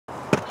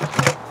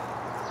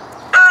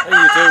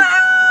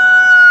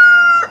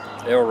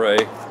El Ray,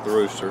 the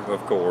rooster,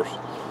 of course.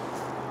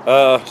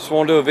 Just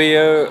want to do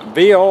a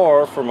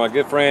VR for my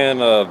good friend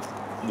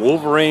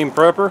Wolverine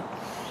Prepper.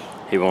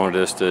 He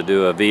wanted us to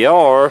do a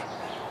VR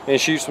and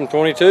shoot some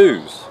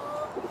 22s.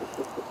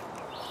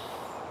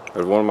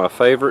 There's one of my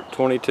favorite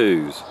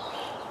 22s.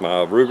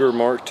 My Ruger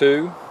Mark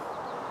II.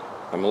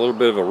 I'm a little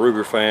bit of a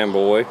Ruger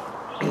fanboy.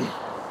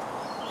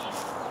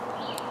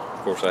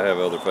 Of course, I have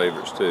other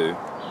favorites too.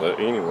 But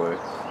anyway,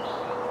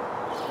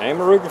 I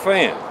am a Ruger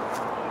fan.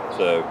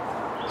 So,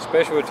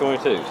 especially with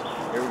 22s.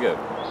 Here we go.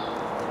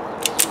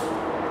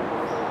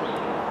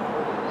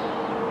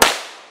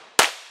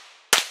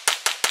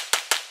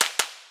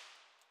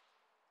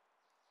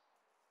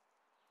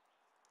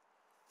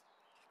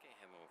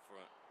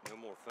 No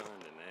more fun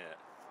than that.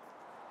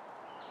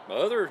 My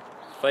other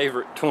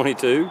favorite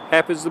 22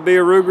 happens to be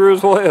a Ruger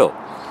as well.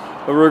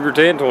 A Ruger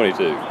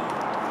 1022.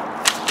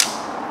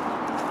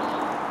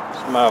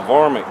 It's my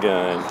varmint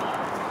gun.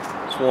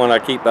 It's one I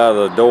keep by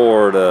the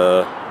door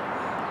to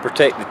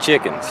protect the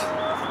chickens.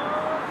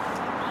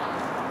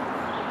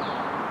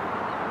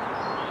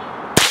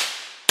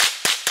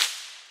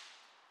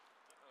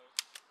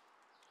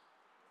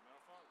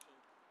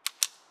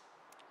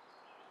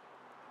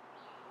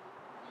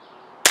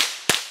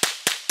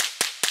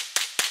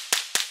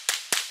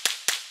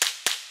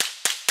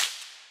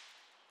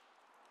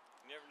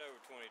 You never know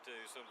with 22,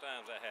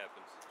 sometimes that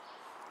happens.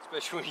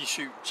 Especially when you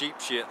shoot cheap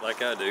shit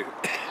like I do.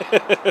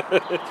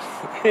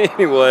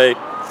 Anyway,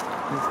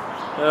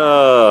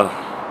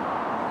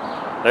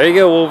 there you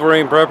go,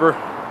 Wolverine Prepper.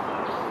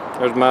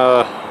 There's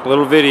my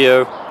little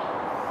video.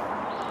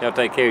 Y'all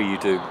take care,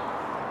 YouTube.